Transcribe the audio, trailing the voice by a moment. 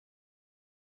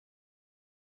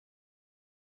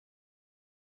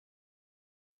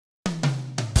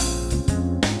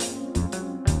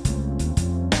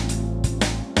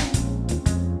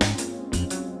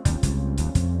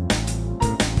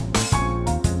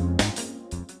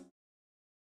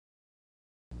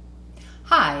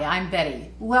Hi, I'm Betty.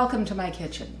 Welcome to my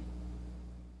kitchen.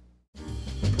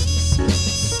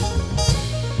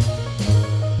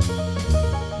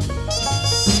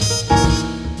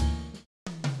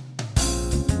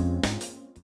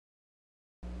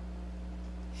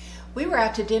 We were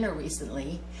out to dinner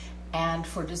recently, and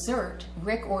for dessert,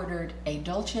 Rick ordered a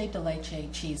Dulce de Leche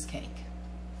cheesecake.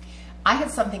 I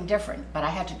had something different, but I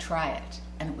had to try it,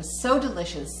 and it was so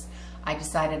delicious, I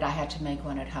decided I had to make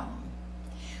one at home.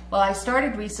 Well, I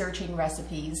started researching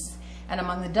recipes, and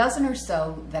among the dozen or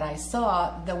so that I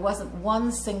saw, there wasn't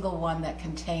one single one that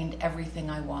contained everything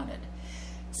I wanted.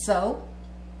 So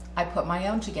I put my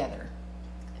own together,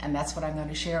 and that's what I'm going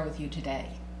to share with you today.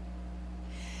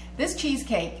 This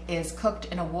cheesecake is cooked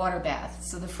in a water bath,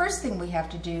 so the first thing we have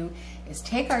to do is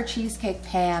take our cheesecake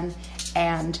pan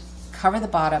and cover the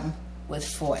bottom with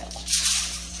foil.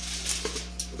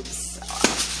 So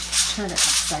turn it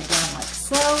upside down like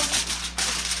so,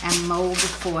 and mold the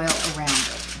foil around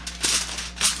it.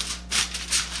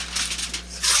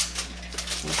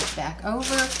 Flip it back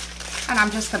over, and I'm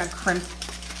just going to crimp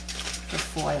the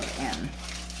foil in.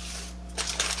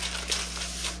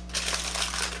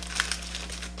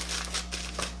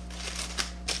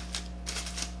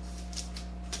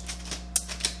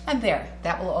 And there,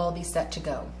 that will all be set to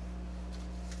go.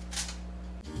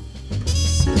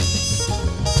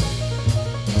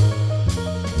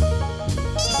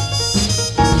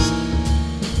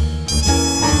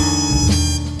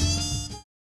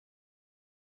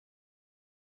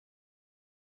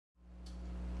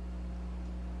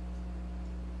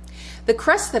 The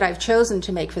crust that I've chosen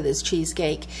to make for this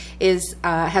cheesecake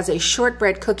has a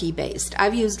shortbread cookie base.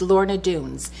 I've used Lorna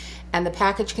Doones, and the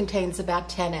package contains about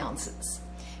 10 ounces.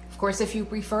 Of course, if you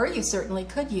prefer, you certainly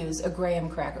could use a graham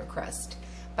cracker crust,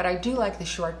 but I do like the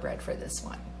shortbread for this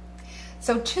one.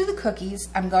 So to the cookies,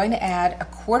 I'm going to add a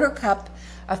 1/4 cup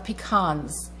of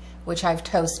pecans, which I've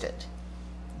toasted.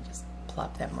 Just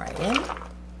plop them right in.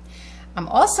 I'm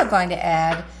also going to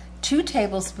add 2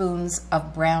 tablespoons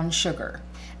of brown sugar,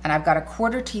 and I've got a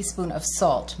 1/4 teaspoon of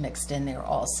salt mixed in there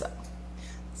also.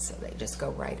 So they just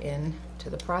go right in to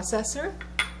the processor.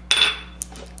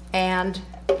 And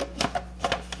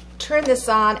turn this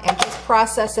on and just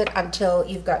process it until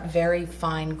you've got very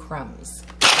fine crumbs.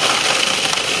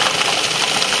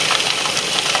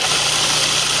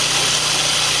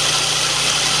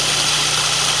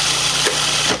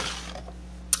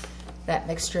 That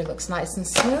mixture looks nice and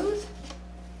smooth,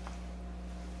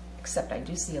 except I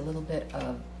do see a little bit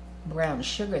of brown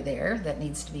sugar there that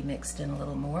needs to be mixed in a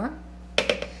little more.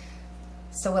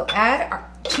 So we'll add our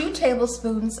 2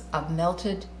 tablespoons of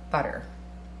melted butter.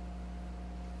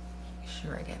 Make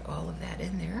sure I get all of that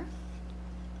in there.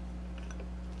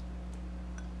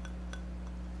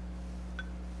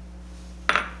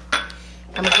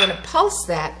 And we're going to pulse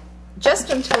that just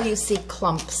until you see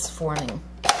clumps forming.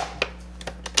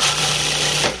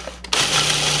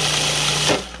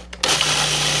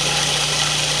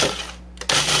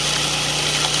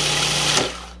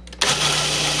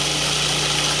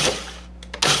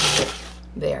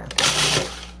 There.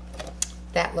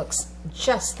 That looks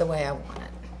just the way I want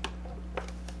it.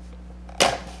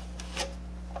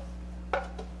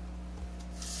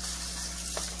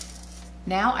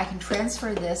 Now I can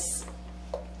transfer this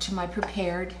to my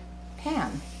prepared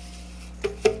pan.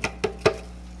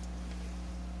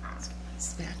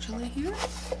 Spatula here.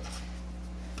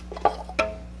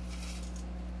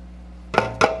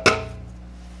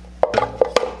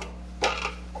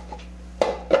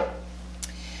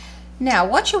 Now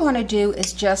what you want to do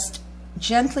is just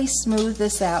gently smooth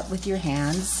this out with your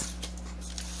hands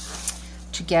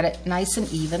to get it nice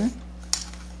and even.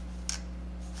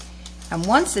 And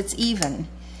once it's even,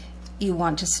 you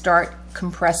want to start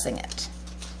compressing it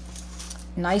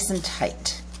nice and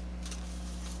tight.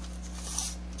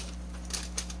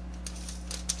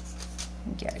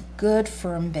 And get a good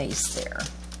firm base there.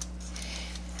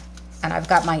 And I've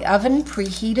got my oven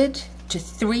preheated to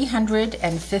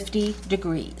 350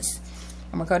 degrees.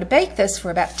 And we're going to bake this for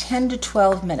about 10 to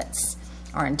 12 minutes,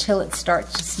 or until it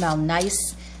starts to smell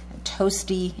nice and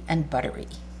toasty and buttery.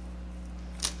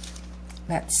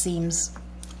 That seems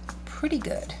pretty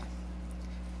good.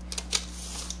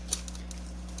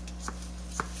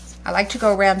 I like to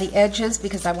go around the edges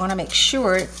because I want to make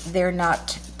sure they're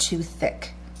not too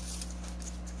thick.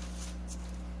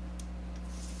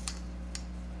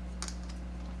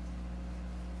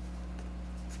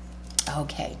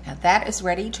 Okay, now that is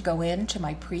ready to go into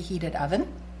my preheated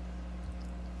oven.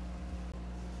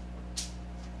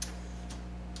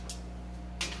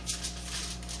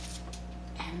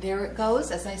 And there it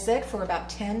goes, as I said, for about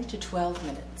 10 to 12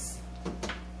 minutes.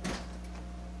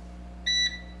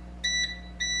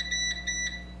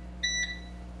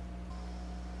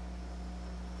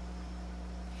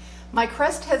 My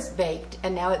crust has baked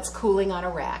and now it's cooling on a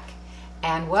rack.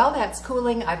 And while that's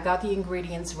cooling, I've got the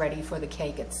ingredients ready for the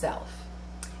cake itself.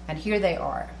 And here they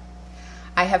are.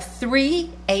 I have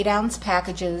 3 8-ounce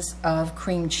packages of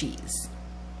cream cheese.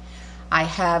 I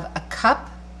have a cup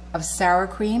of sour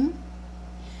cream,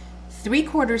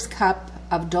 3/4 cup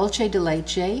of Dulce de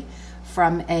Leche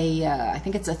from a, I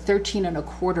think it's a 13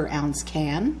 1/4 ounce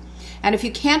can. And if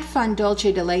you can't find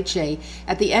Dulce de Leche,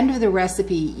 at the end of the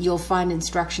recipe, you'll find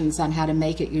instructions on how to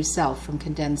make it yourself from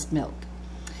condensed milk.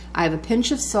 I have a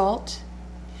pinch of salt,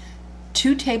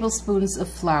 2 tablespoons of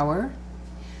flour,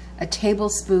 a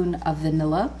tablespoon of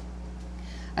vanilla,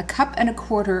 a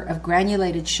 1/4 cup of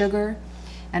granulated sugar,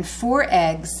 and 4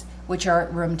 eggs, which are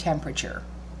at room temperature.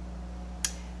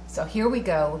 So here we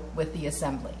go with the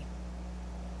assembly.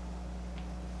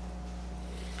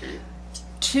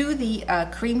 To the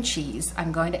cream cheese,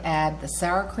 I'm going to add the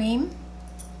sour cream,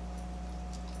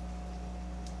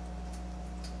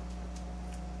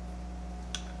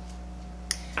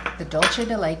 the Dulce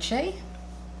de Leche,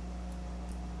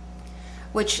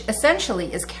 which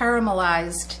essentially is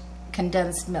caramelized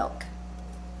condensed milk.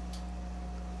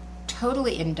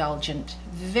 Totally indulgent,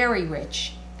 very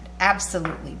rich,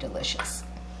 absolutely delicious.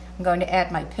 I'm going to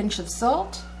add my pinch of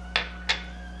salt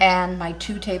and my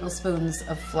 2 tablespoons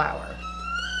of flour.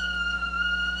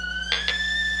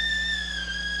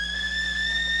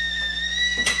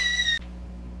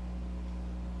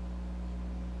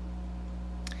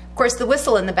 Of course, the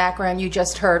whistle in the background you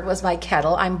just heard was my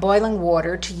kettle. I'm boiling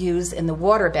water to use in the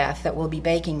water bath that we'll be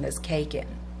baking this cake in.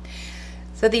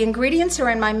 So the ingredients are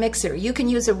in my mixer. You can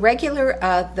use a regular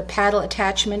the paddle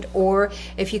attachment, or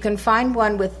if you can find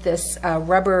one with this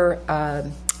rubber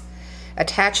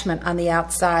attachment on the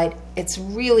outside, it's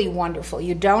really wonderful.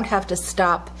 You don't have to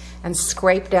stop and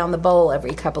scrape down the bowl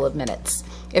every couple of minutes.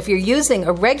 If you're using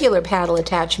a regular paddle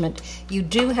attachment, you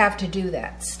do have to do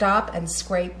that. Stop and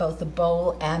scrape both the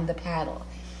bowl and the paddle.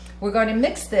 We're going to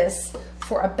mix this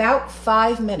for about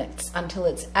 5 minutes until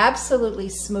it's absolutely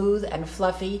smooth and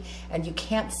fluffy and you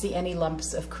can't see any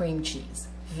lumps of cream cheese.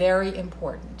 Very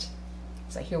important.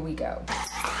 So here we go.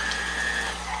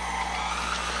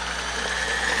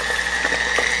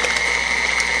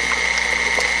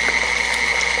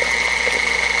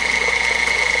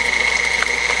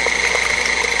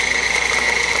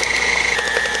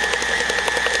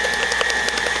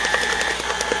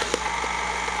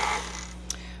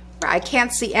 I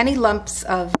can't see any lumps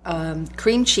of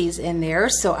cream cheese in there,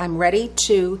 so I'm ready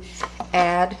to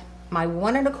add my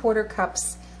 1 1/4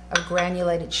 cups of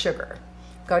granulated sugar.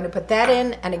 I'm going to put that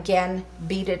in and again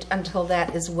beat it until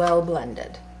that is well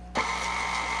blended.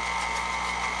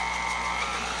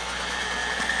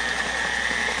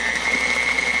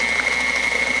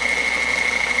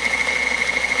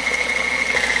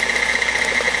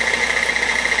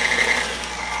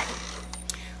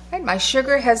 My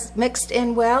sugar has mixed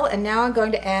in well, and now I'm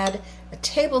going to add a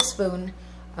tablespoon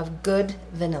of good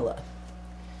vanilla.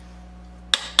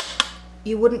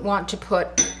 You wouldn't want to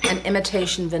put an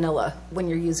imitation vanilla when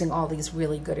you're using all these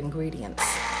really good ingredients.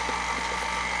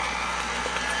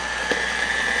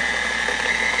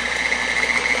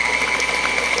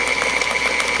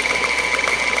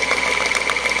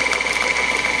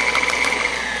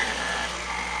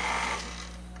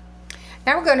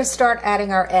 Now we're going to start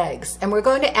adding our eggs, and we're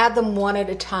going to add them one at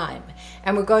a time.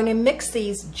 And we're going to mix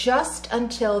these just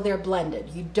until they're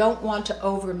blended. You don't want to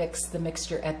overmix the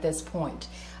mixture at this point.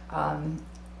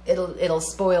 It'll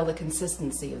spoil the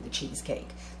consistency of the cheesecake.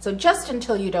 So just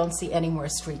until you don't see any more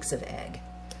streaks of egg.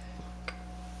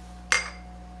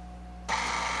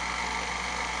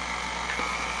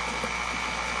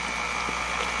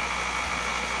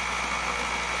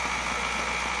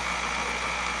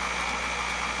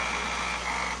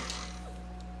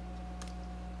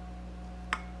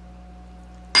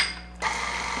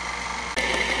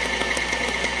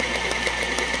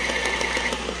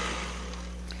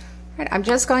 I'm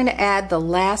just going to add the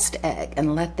last egg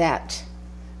and let that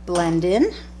blend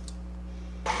in.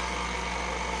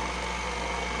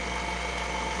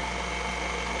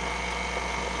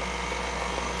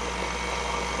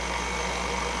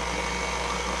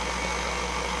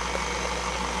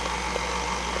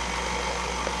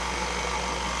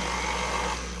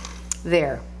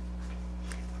 There.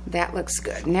 That looks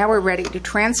good. Now we're ready to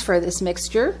transfer this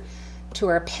mixture to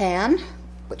our pan,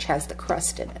 which has the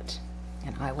crust in it.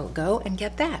 And I will go and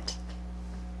get that.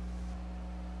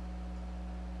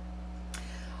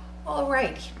 All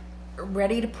right,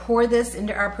 ready to pour this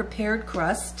into our prepared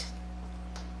crust.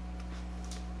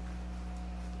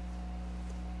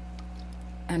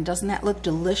 And doesn't that look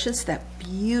delicious? That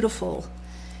beautiful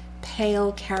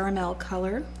pale caramel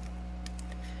color.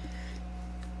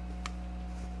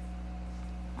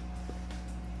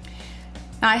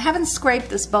 Now, I haven't scraped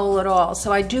this bowl at all,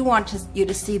 so I do want you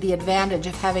to see the advantage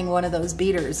of having one of those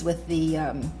beaters with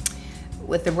the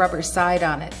rubber side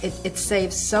on it. It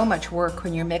saves so much work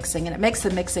when you're mixing, and it makes the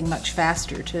mixing much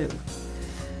faster too.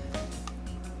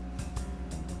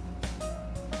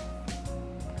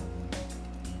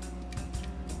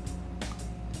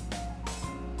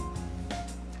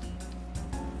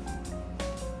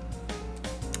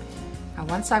 Now,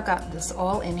 once I've got this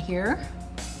all in here,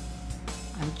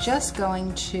 I'm just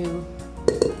going to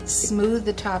smooth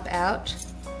the top out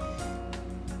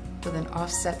with an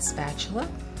offset spatula.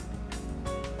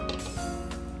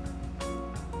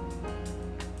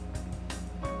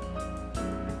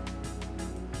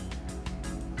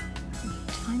 A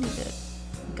tiny bit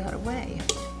got away.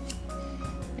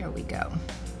 There we go.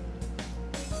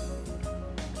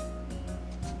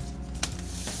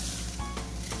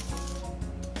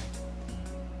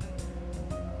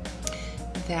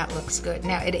 That looks good.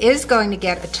 Now it is going to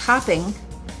get a topping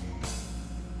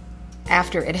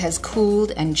after it has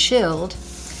cooled and chilled.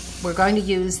 We're going to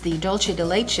use the Dulce de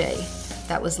Leche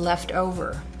that was left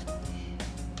over.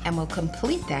 And we'll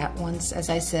complete that once, as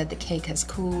I said, the cake has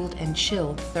cooled and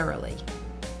chilled thoroughly.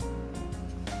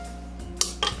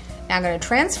 Now I'm going to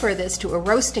transfer this to a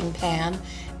roasting pan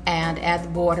and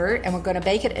add water, and we're going to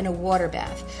bake it in a water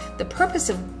bath. The purpose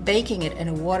of baking it in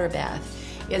a water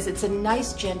bath is it's a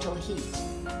nice gentle heat.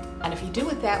 And if you do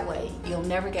it that way, you'll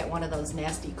never get one of those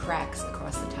nasty cracks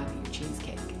across the top of your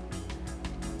cheesecake.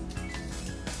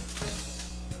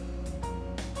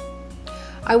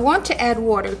 I want to add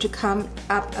water to come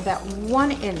up about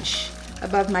 1 inch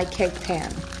above my cake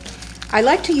pan. I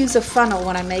like to use a funnel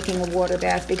when I'm making a water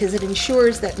bath because it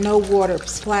ensures that no water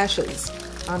splashes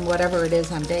on whatever it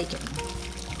is I'm baking.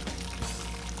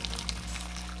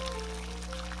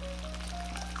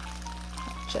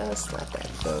 Just let that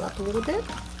fill up a little bit.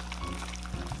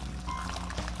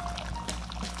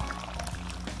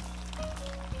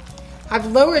 I've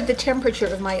lowered the temperature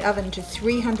of my oven to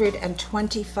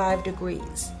 325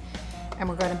 degrees, and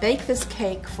we're going to bake this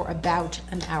cake for about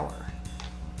an hour.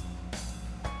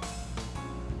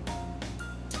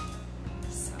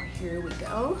 So here we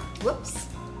go. Whoops.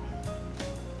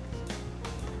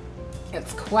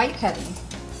 It's quite heavy.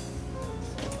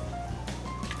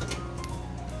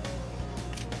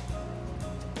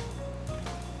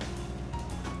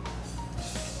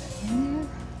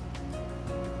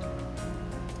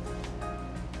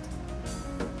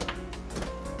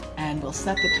 And we'll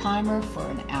set the timer for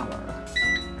an hour.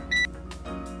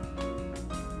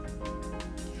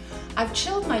 I've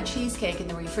chilled my cheesecake in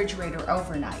the refrigerator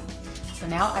overnight, so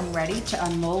now I'm ready to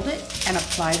unmold it and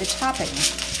apply the topping.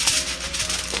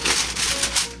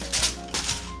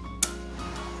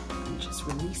 And just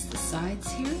release the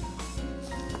sides here.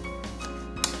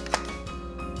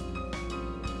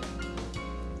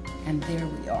 And there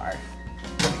we are.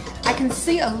 I can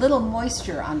see a little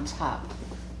moisture on top.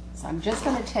 So I'm just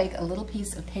going to take a little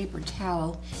piece of paper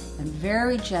towel and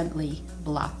very gently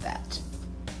blot that.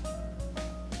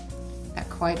 That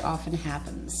quite often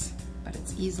happens, but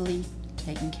it's easily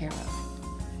taken care of.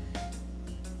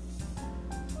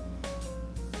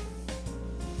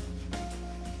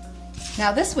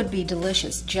 Now this would be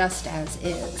delicious just as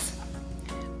is,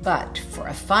 but for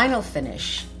a final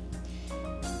finish,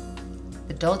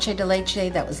 the Dulce de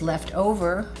Leche that was left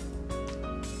over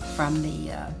from the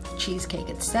cheesecake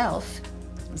itself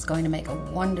is going to make a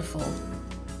wonderful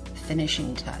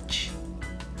finishing touch.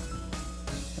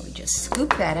 So we just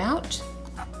scoop that out,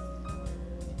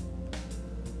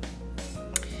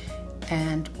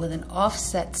 and with an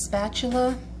offset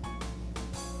spatula,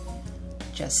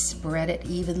 just spread it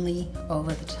evenly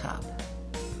over the top.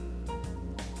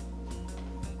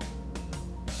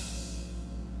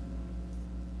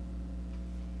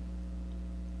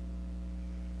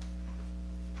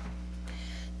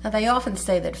 Now, they often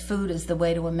say that food is the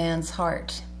way to a man's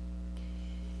heart.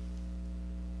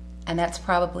 And that's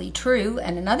probably true.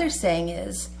 And another saying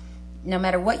is, no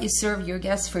matter what you serve your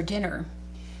guests for dinner,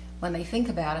 when they think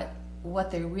about it,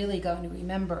 what they're really going to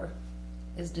remember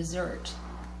is dessert.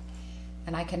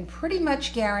 And I can pretty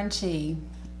much guarantee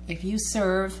if you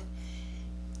serve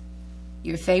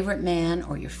your favorite man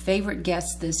or your favorite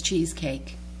guest this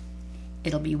cheesecake,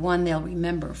 it'll be one they'll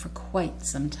remember for quite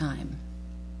some time.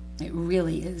 It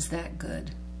really is that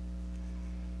good.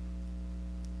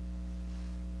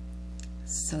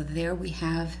 So there we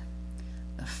have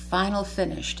the final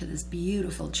finish to this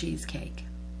beautiful cheesecake.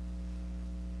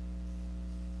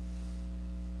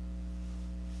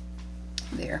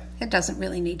 There, it doesn't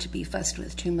really need to be fussed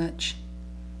with too much.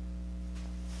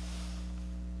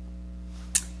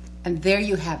 And there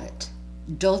you have it,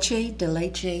 Dulce de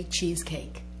Leche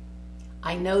cheesecake.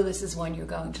 I know this is one you're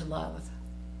going to love.